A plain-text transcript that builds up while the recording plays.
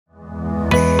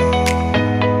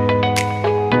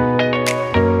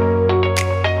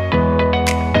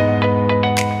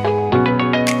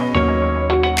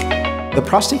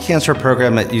prostate cancer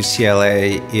program at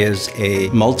UCLA is a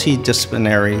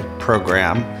multidisciplinary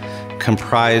program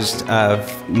comprised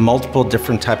of multiple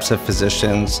different types of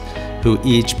physicians who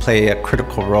each play a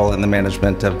critical role in the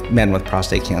management of men with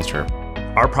prostate cancer.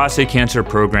 Our prostate cancer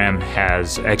program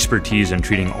has expertise in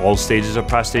treating all stages of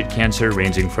prostate cancer,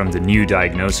 ranging from the new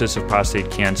diagnosis of prostate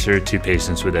cancer to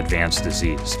patients with advanced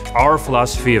disease. Our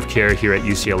philosophy of care here at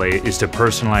UCLA is to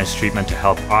personalize treatment to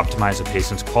help optimize a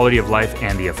patient's quality of life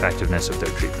and the effectiveness of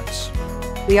their treatments.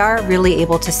 We are really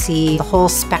able to see the whole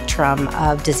spectrum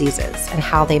of diseases and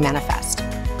how they manifest.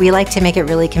 We like to make it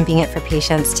really convenient for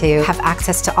patients to have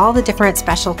access to all the different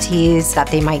specialties that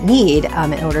they might need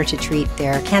in order to treat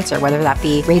their cancer, whether that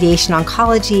be radiation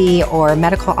oncology or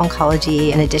medical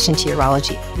oncology in addition to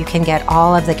urology. You can get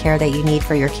all of the care that you need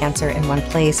for your cancer in one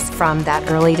place, from that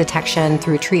early detection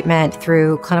through treatment,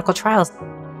 through clinical trials.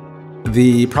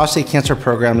 The prostate cancer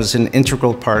program is an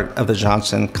integral part of the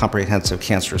Jonsson Comprehensive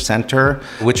Cancer Center,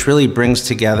 which really brings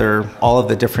together all of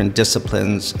the different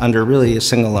disciplines under really a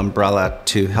single umbrella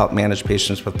to help manage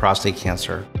patients with prostate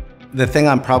cancer. The thing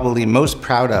I'm probably most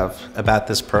proud of about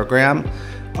this program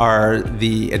are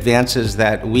the advances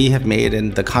that we have made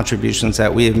and the contributions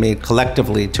that we have made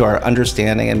collectively to our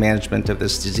understanding and management of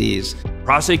this disease.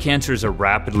 Prostate cancer is a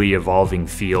rapidly evolving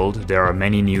field. There are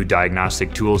many new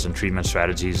diagnostic tools and treatment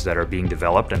strategies that are being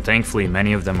developed, and thankfully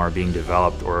many of them are being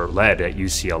developed or led at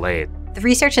UCLA. The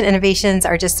research and innovations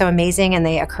are just so amazing, and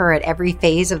they occur at every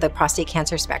phase of the prostate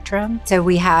cancer spectrum. So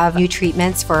we have new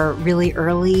treatments for really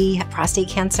early prostate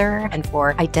cancer and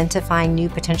for identifying new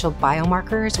potential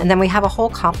biomarkers. And then we have a whole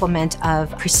complement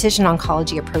of precision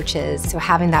oncology approaches. So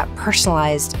having that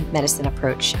personalized medicine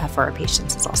approach for our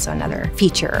patients is also another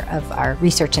feature of our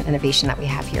research and innovation that we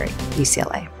have here at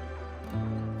UCLA.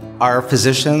 Our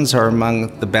physicians are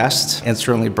among the best and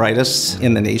certainly brightest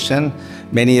in the nation.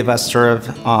 Many of us serve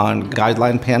on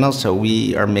guideline panels, so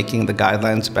we are making the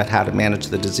guidelines about how to manage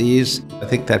the disease. I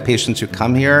think that patients who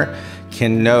come here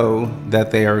can know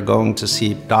that they are going to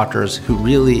see doctors who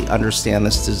really understand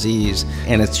this disease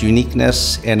and its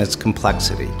uniqueness and its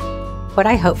complexity. What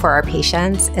I hope for our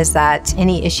patients is that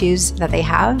any issues that they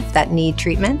have that need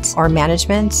treatment or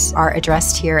management are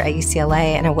addressed here at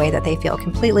UCLA in a way that they feel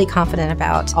completely confident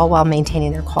about, all while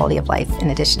maintaining their quality of life in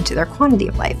addition to their quantity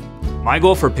of life. My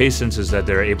goal for patients is that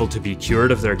they're able to be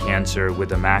cured of their cancer with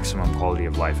the maximum quality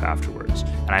of life afterwards.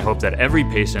 And I hope that every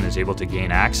patient is able to gain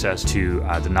access to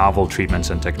the novel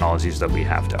treatments and technologies that we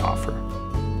have to offer.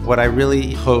 What I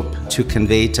really hope to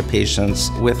convey to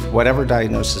patients with whatever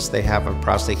diagnosis they have of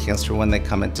prostate cancer when they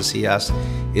come in to see us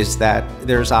is that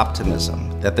there's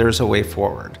optimism, that there's a way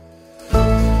forward.